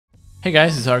Hey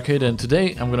guys, it's Arcade and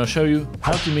today I'm gonna show you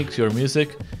how to mix your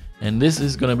music, and this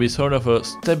is gonna be sort of a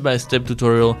step-by-step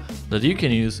tutorial that you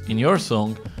can use in your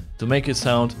song to make it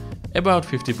sound about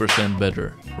 50%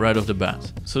 better right off the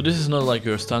bat. So this is not like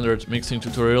your standard mixing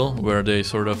tutorial where they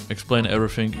sort of explain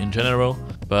everything in general,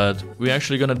 but we're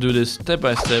actually gonna do this step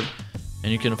by step,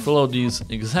 and you can follow these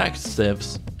exact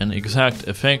steps and exact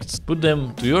effects, put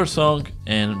them to your song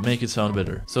and make it sound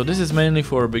better. So this is mainly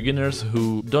for beginners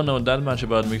who don't know that much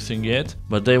about mixing yet,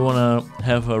 but they wanna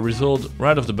have a result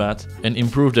right off the bat and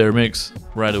improve their mix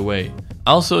right away.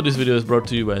 Also, this video is brought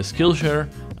to you by Skillshare.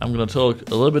 I'm gonna talk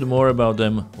a little bit more about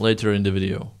them later in the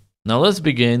video. Now let's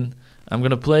begin. I'm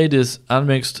gonna play this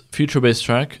unmixed future bass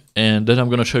track, and then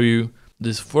I'm gonna show you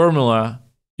this formula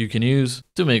you can use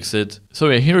to mix it. So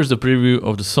yeah, here's the preview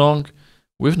of the song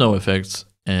with no effects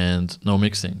and no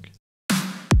mixing.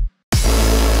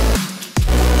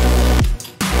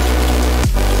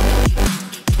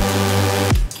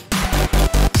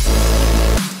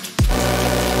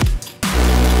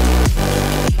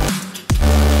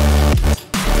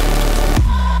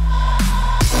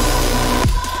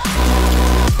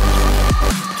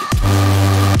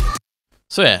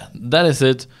 So yeah, that is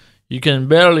it. You can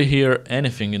barely hear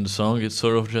anything in the song. It's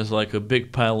sort of just like a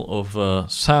big pile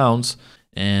of sounds,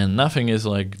 and nothing is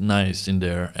like nice in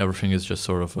there. Everything is just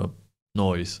sort of a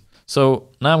noise. So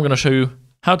now I'm gonna show you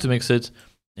how to mix it,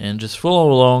 and just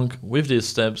follow along with these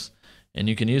steps, and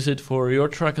you can use it for your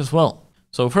track as well.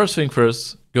 So first thing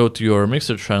first, go to your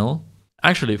mixer channel.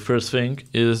 Actually, first thing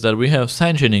is that we have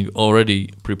sign chaining already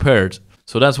prepared.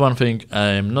 So that's one thing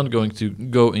I'm not going to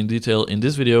go in detail in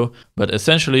this video, but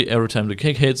essentially every time the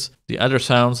kick hits, the other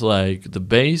sounds like the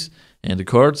bass and the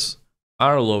chords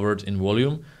are lowered in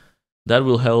volume. That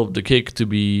will help the kick to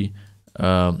be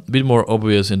a bit more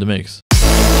obvious in the mix.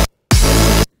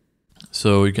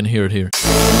 So you can hear it here.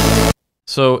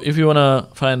 So if you want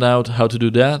to find out how to do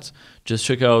that, just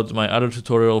check out my other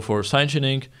tutorial for sign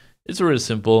chaining. It's really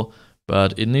simple,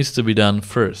 but it needs to be done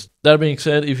first. That being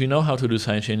said, if you know how to do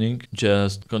sign chaining,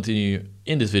 just continue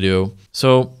in this video.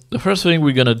 So the first thing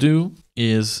we're gonna do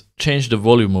is change the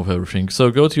volume of everything. So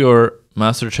go to your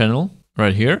master channel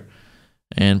right here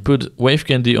and put Wave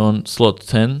Candy on slot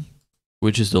 10,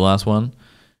 which is the last one.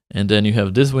 And then you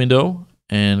have this window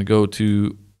and go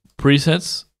to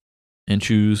presets and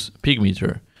choose peak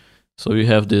meter. So you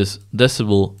have this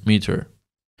decibel meter.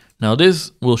 Now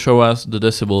this will show us the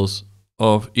decibels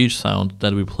of each sound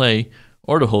that we play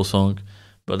or the whole song,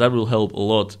 but that will help a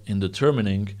lot in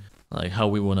determining like how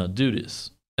we want to do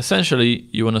this. Essentially,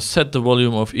 you want to set the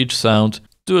volume of each sound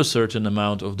to a certain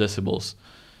amount of decibels,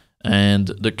 and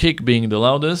the kick being the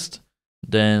loudest,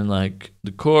 then like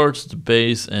the chords, the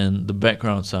bass and the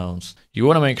background sounds, you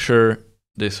want to make sure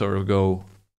they sort of go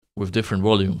with different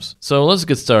volumes. So let's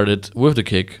get started with the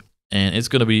kick, and it's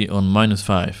going to be on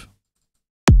 -5.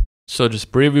 So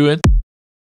just preview it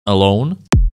alone.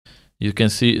 You can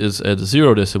see it's at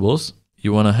 0 decibels.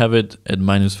 You want to have it at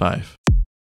 -5.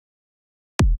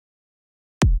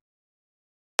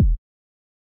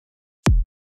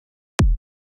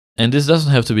 And this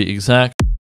doesn't have to be exact,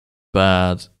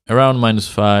 but around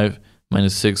 -5,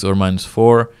 -6 or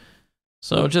 -4.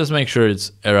 So just make sure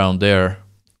it's around there.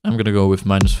 I'm gonna go with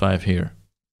 -5 here.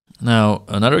 Now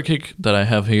another kick that I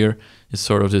have here is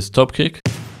sort of this top kick.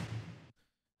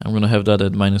 I'm gonna have that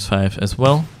at -5 as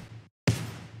well.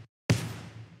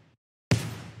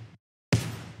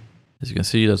 As you can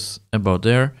see, that's about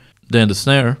there. Then the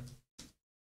snare,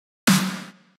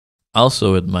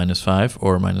 also at -5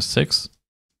 or -6.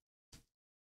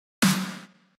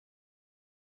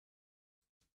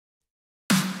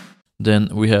 Then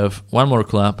we have one more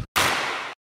clap.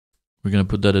 We're gonna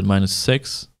put that at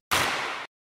 -6.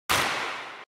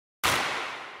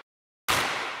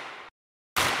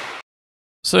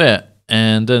 So yeah,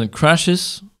 and then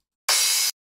crashes,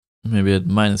 maybe at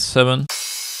 -7.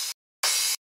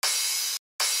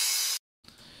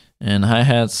 And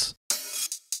hi-hats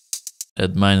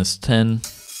at -10.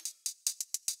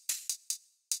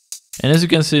 And as you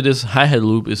can see, this hi-hat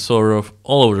loop is sort of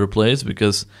all over the place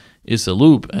because it's a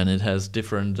loop and it has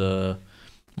different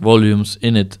volumes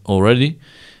in it already.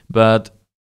 But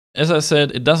as I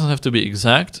said, it doesn't have to be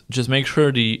exact. Just make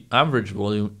sure the average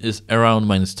volume is around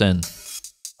 -10.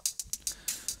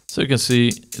 So you can see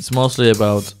it's mostly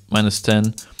about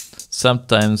 -10.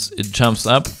 Sometimes it jumps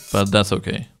up, but that's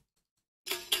okay.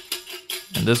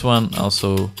 And this one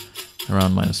also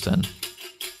around -10.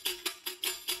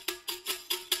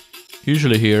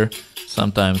 Usually here,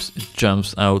 sometimes it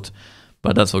jumps out,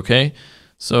 but that's okay.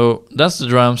 So that's the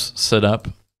drums set up.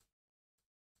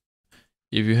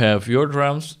 If you have your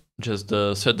drums, just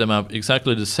set them up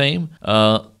exactly the same.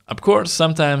 Of course,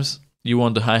 sometimes you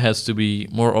want the hi-hats to be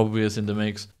more obvious in the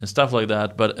mix and stuff like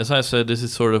that, but as I said, this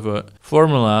is sort of a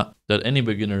formula that any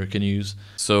beginner can use.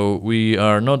 So we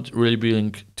are not really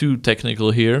being too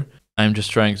technical here. I'm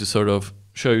just trying to sort of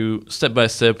show you step by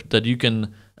step that you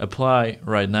can apply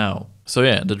right now. So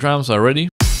yeah, the drums are ready.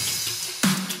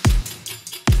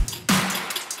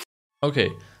 Okay,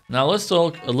 now let's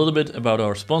talk a little bit about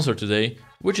our sponsor today,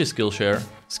 which is Skillshare.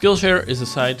 Skillshare is a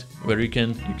site where you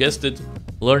can, you guessed it,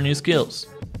 learn new skills.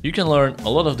 You can learn a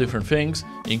lot of different things,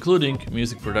 including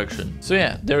music production. So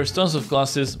yeah, there's tons of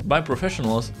classes by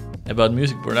professionals about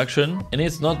music production, and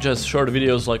it's not just short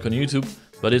videos like on YouTube,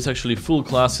 but it's actually full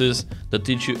classes that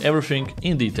teach you everything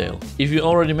in detail. If you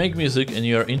already make music and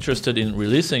you are interested in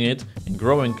releasing it and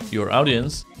growing your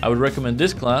audience, I would recommend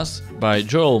this class by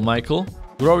Joel Michael,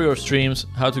 Grow Your Streams,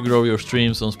 How to Grow Your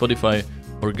Streams on Spotify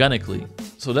Organically.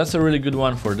 So that's a really good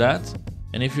one for that.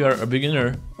 And if you are a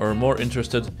beginner or more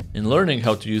interested in learning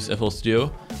how to use FL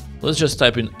Studio, let's just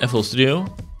type in FL Studio.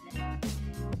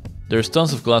 There's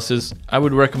tons of classes. I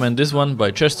would recommend this one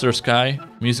by Chester Sky,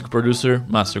 Music Producer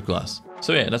Masterclass.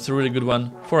 So yeah, that's a really good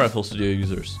one for FL Studio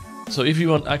users. So if you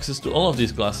want access to all of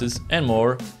these classes and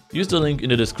more, use the link in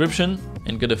the description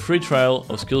and get a free trial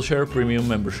of Skillshare Premium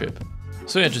membership.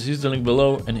 So yeah, just use the link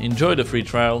below and enjoy the free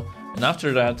trial. And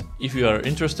after that, if you are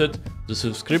interested, the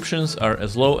subscriptions are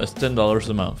as low as $10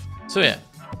 a month. So yeah,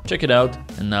 check it out,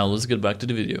 and now let's get back to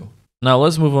the video. Now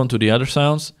let's move on to the other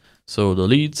sounds. So the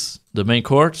leads, the main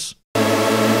chords.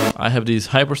 I have these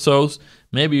hypersolos.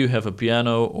 Maybe you have a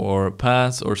piano or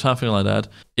pads or something like that.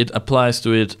 It applies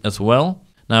to it as well.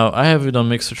 Now I have it on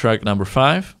mixer track number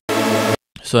 5.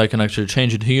 So I can actually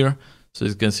change it here. So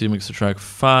you can see mixer track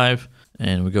 5,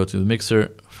 and we go to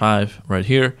mixer 5 right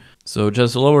here. So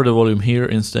just lower the volume here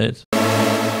instead.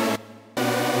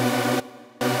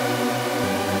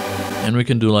 And we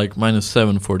can do like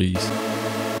 -7 for these.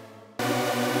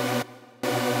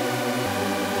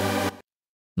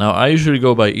 Now I usually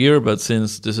go by ear, but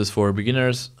since this is for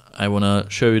beginners, I want to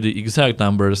show you the exact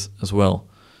numbers as well.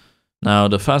 Now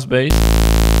the fast bass,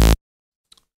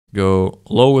 go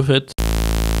low with it,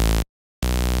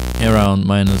 around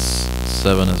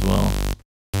 -7 as well.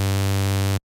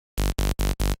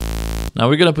 Now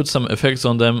we're gonna put some effects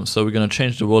on them, so we're gonna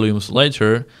change the volumes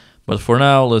later, but for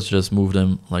now let's just move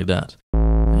them like that.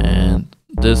 And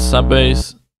this sub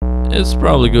bass is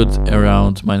probably good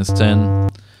around -10,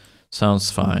 sounds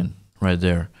fine right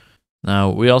there. Now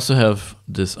we also have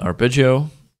this arpeggio,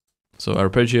 so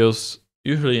arpeggios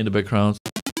usually in the background.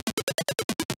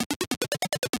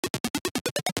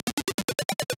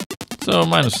 So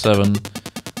 -7,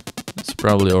 it's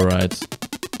probably alright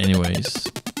anyways.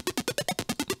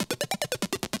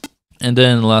 And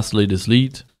then lastly this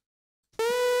lead.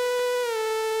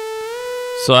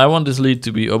 So I want this lead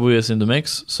to be obvious in the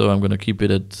mix, so I'm gonna keep it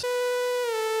at...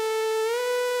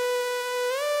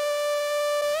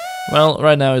 Well,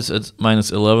 right now it's at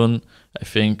 -11. I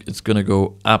think it's gonna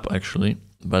go up actually,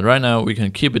 but right now we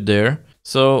can keep it there.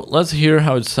 So let's hear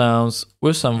how it sounds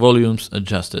with some volumes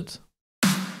adjusted.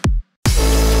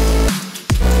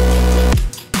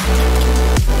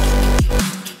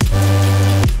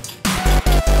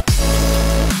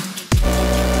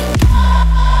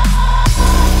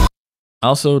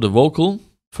 Also the vocal,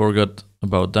 forgot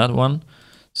about that one,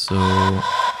 so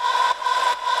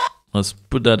let's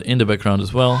put that in the background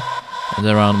as well, at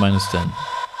around -10.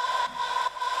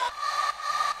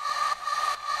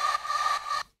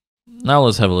 Now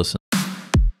let's have a listen.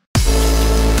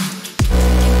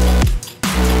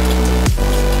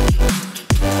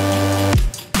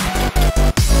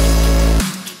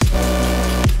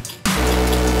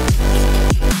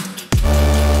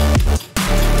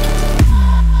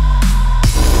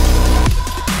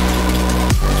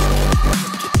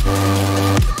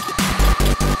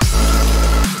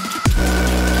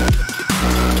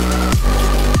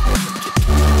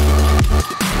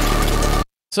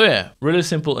 So yeah, really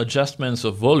simple adjustments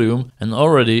of volume, and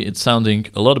already it's sounding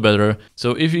a lot better.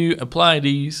 So if you apply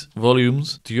these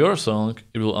volumes to your song,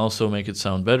 it will also make it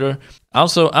sound better.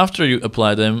 Also, after you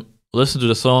apply them, listen to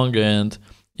the song, and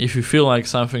if you feel like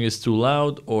something is too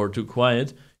loud or too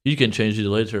quiet, you can change it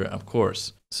later, of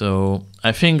course. So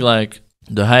I think like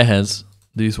the hi-hats,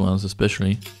 these ones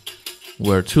especially,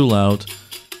 were too loud.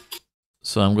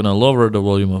 So I'm gonna lower the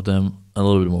volume of them a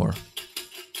little bit more.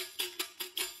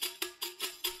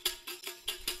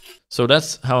 So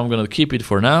that's how I'm gonna keep it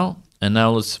for now. And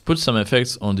now let's put some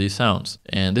effects on these sounds.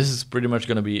 And this is pretty much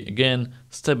gonna be, again,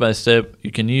 step by step.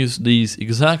 You can use these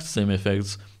exact same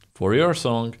effects for your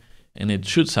song and it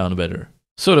should sound better.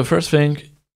 So the first thing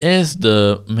is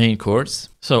the main chords.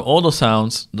 So all the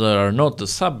sounds that are not the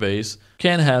sub bass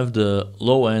can have the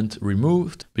low end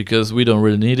removed because we don't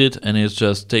really need it and it's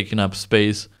just taking up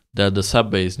space that the sub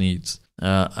bass needs.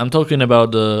 I'm talking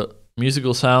about the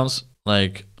musical sounds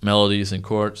like melodies and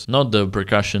chords, not the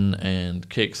percussion and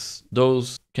kicks.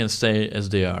 Those can stay as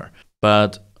they are.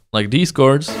 But like these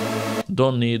chords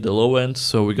don't need the low end,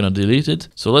 so we're gonna delete it.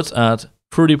 So let's add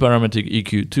fruity parametric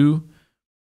EQ2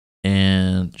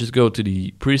 and just go to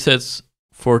the presets,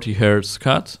 40 Hz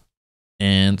cut,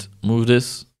 and move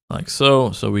this like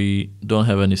so, so we don't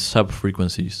have any sub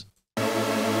frequencies.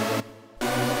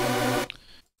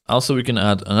 Also, we can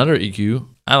add another EQ.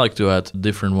 I like to add a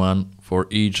different one for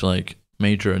each like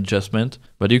major adjustment,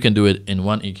 but you can do it in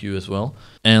one EQ as well.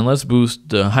 And let's boost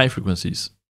the high frequencies.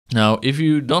 Now, if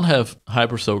you don't have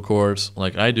hypersoul chords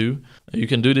like I do, you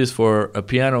can do this for a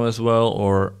piano as well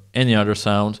or any other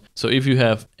sound. So if you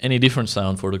have any different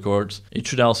sound for the chords, it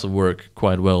should also work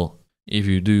quite well if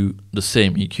you do the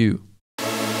same EQ.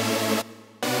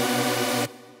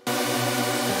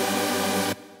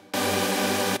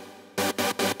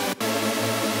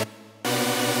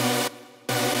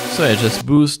 So I just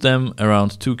boost them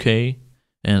around 2K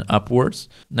and upwards.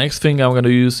 Next thing I'm going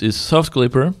to use is Soft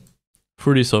Clipper,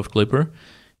 Fruity Soft Clipper.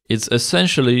 It's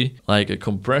essentially like a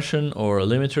compression or a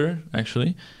limiter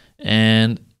actually,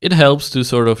 and it helps to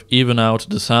sort of even out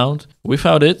the sound.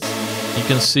 Without it, you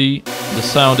can see the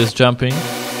sound is jumping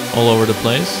all over the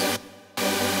place,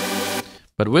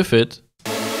 but with it,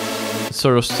 it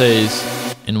sort of stays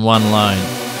in one line,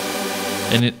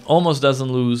 and it almost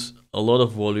doesn't lose a lot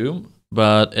of volume.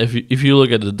 But if you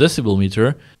look at the decibel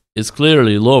meter, it's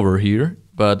clearly lower here,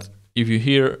 but if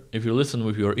you listen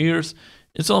with your ears,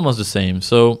 it's almost the same.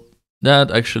 So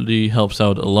that actually helps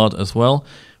out a lot as well.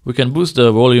 We can boost the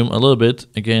volume a little bit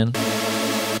again,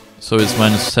 so it's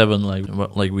 -7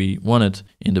 like we wanted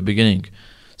in the beginning.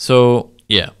 So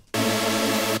yeah.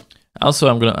 Also,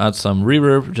 I'm gonna add some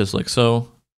reverb, just like so.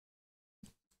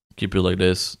 Keep it like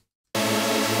this.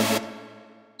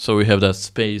 So we have that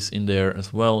space in there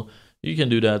as well. You can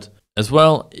do that as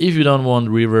well. If you don't want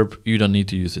reverb, you don't need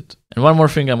to use it. And one more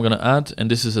thing I'm gonna add, and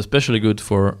this is especially good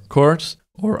for chords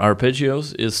or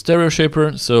arpeggios, is Stereo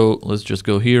Shaper. So let's just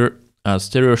go here, add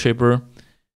Stereo Shaper,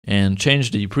 and change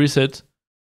the preset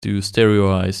to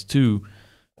Stereoize 2.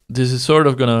 This is sort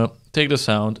of gonna take the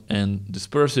sound and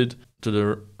disperse it to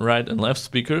the right and left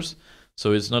speakers,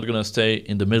 so it's not gonna stay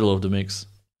in the middle of the mix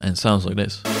and sounds like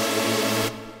this.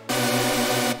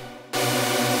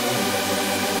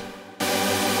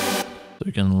 So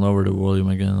you can lower the volume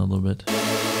again a little bit.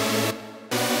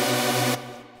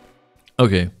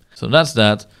 Okay, so that's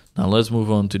that. Now let's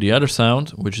move on to the other sound,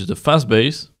 which is the fuzz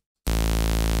bass.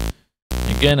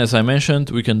 Again, as I mentioned,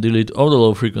 we can delete all the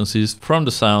low frequencies from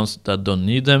the sounds that don't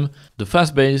need them. The fuzz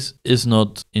bass is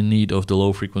not in need of the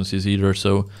low frequencies either,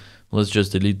 so let's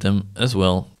just delete them as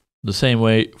well. The same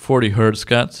way, 40 Hz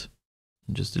cut,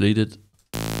 just delete it.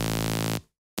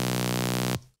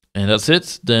 And that's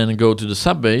it. Then go to the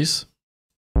sub bass.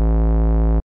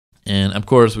 And of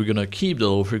course, we're gonna keep the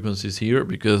low frequencies here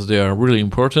because they are really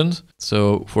important.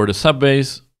 So for the sub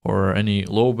bass or any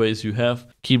low bass you have,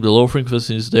 keep the low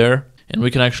frequencies there. And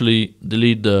we can actually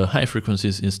delete the high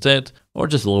frequencies instead, or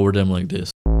just lower them like this.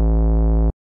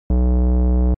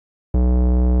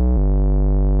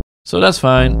 So that's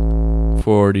fine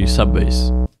for the sub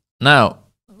bass. Now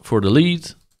for the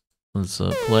lead, let's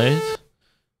play it.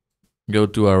 Go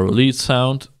to our lead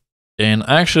sound. And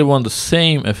I actually want the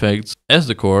same effects as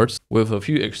the chords with a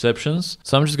few exceptions.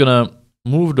 So I'm just gonna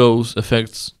move those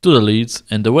effects to the leads.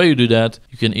 And the way you do that,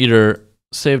 you can either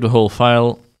save the whole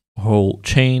file, whole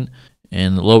chain,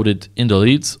 and load it in the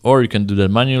leads, or you can do that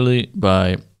manually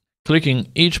by clicking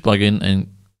each plugin and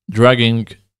dragging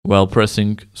while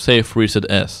pressing Save Preset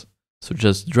S. So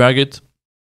just drag it,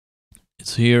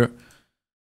 it's here,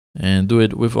 and do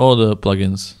it with all the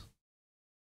plugins.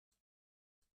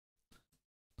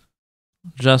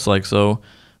 Just like so,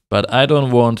 but I don't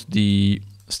want the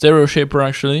stereo shaper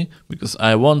actually, because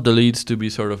I want the leads to be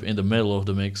sort of in the middle of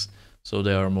the mix, so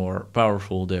they are more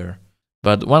powerful there.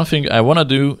 But one thing I want to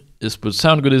do is put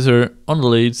Sound Goodizer on the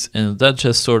leads, and that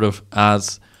just sort of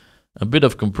adds a bit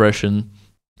of compression,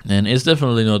 and it's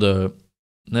definitely not a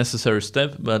necessary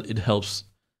step, but it helps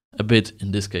a bit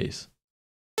in this case.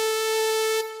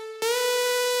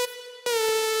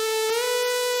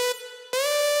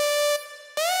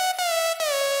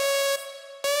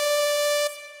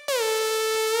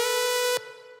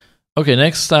 Okay,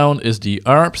 next sound is the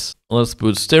ARPs. Let's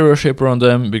put Stereo Shaper on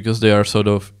them because they are sort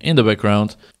of in the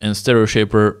background, and Stereo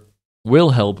Shaper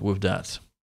will help with that.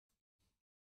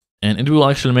 and it will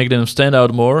actually make them stand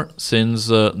out more since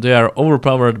they are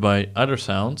overpowered by other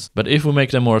sounds. But if we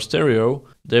make them more stereo,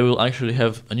 they will actually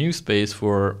have a new space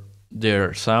for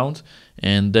their sound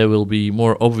and they will be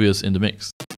more obvious in the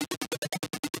mix.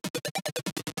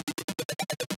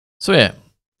 So yeah,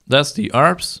 that's the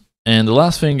arps. And the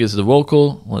last thing is the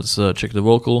vocal. Let's check the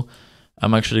vocal.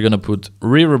 I'm actually gonna put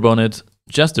reverb on it,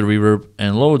 just the reverb,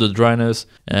 and lower the dryness.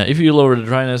 If you lower the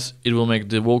dryness, it will make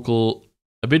the vocal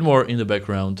a bit more in the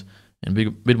background and be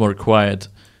a bit more quiet,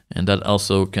 and that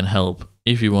also can help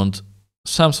if you want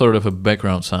some sort of a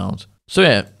background sound. So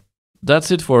yeah,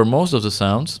 that's it for most of the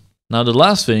sounds. Now the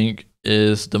last thing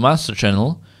is the master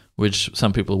channel, which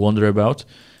some people wonder about,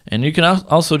 and you can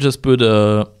also just put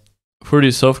a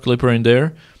 3D soft clipper in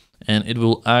there, and it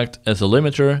will act as a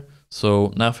limiter,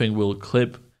 so nothing will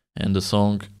clip and the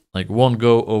song won't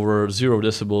go over 0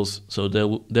 decibels, so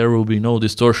there will be no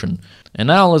distortion. And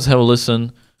now let's have a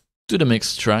listen to the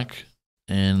mixed track.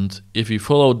 And if you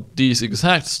follow these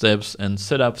exact steps and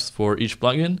setups for each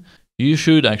plugin, you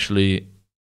should actually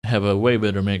have a way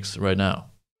better mix right now.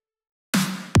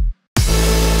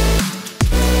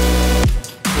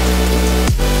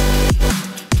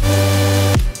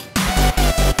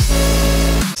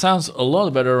 Sounds a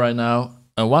lot better right now.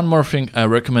 One more thing I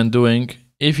recommend doing,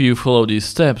 if you follow these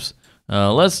steps,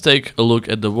 let's take a look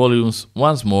at the volumes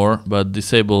once more, but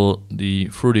disable the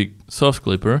 3D soft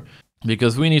clipper,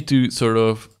 because we need to sort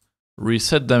of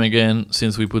reset them again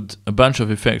since we put a bunch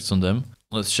of effects on them.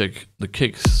 Let's check, the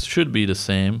kicks should be the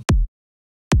same.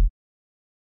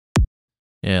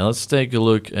 Yeah, let's take a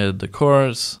look at the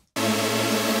chords.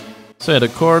 So yeah, the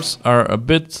chords are a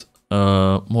bit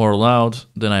more loud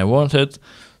than I wanted,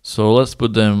 so let's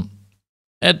put them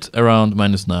at around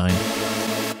 -9.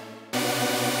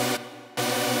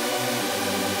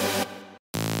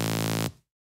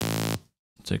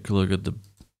 Take a look at the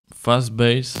fuzz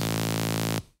bass.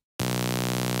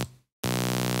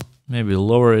 Maybe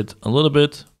lower it a little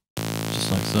bit,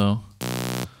 just like so.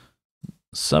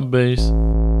 Sub bass.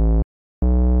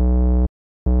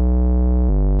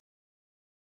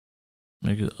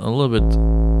 Make it a little bit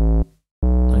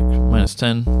like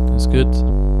 -10 is good.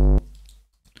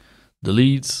 The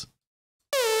leads.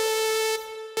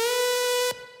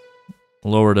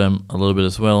 Lower them a little bit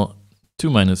as well to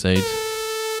 -8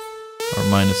 or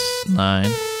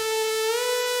 -9.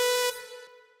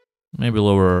 Maybe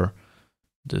lower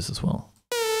this as well.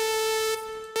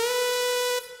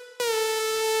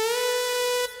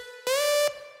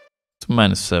 To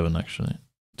 -7 actually.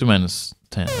 To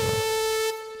 -10.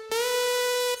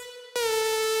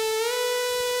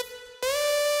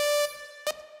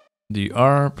 The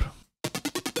arp.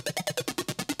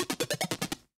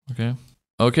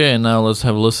 Okay, and now let's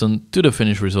have a listen to the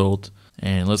finished result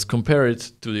and let's compare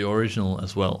it to the original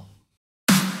as well.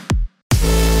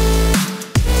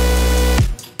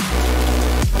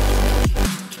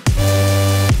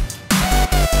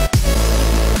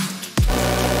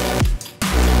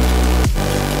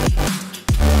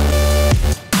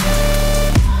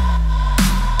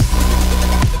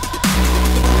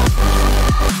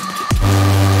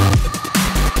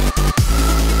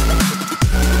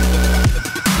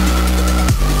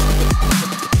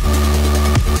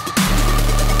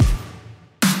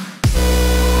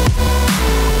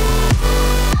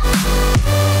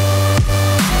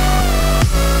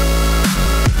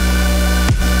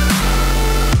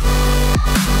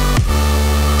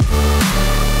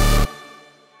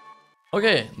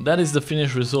 Okay, that is the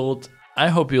finished result. I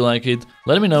hope you like it.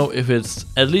 Let me know if it's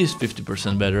at least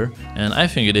 50% better, and I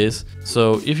think it is.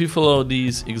 So if you follow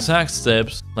these exact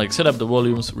steps, like set up the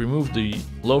volumes, remove the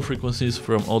low frequencies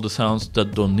from all the sounds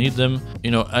that don't need them,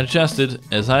 adjust it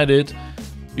as I did,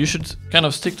 you should kind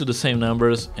of stick to the same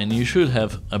numbers and you should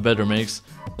have a better mix.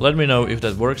 Let me know if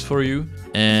that works for you.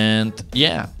 And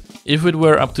yeah, if it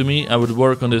were up to me, I would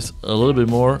work on this a little bit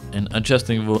more and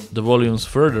adjusting the volumes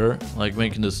further, like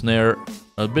making the snare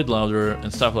a bit louder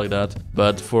and stuff like that.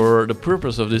 But for the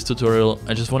purpose of this tutorial,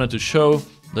 I just wanted to show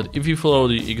that if you follow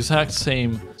the exact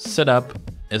same setup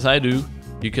as I do,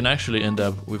 you can actually end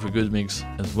up with a good mix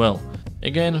as well.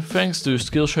 Again, thanks to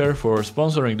Skillshare for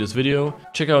sponsoring this video.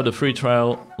 Check out the free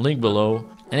trial, link below.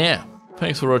 And yeah,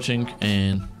 thanks for watching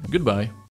and goodbye.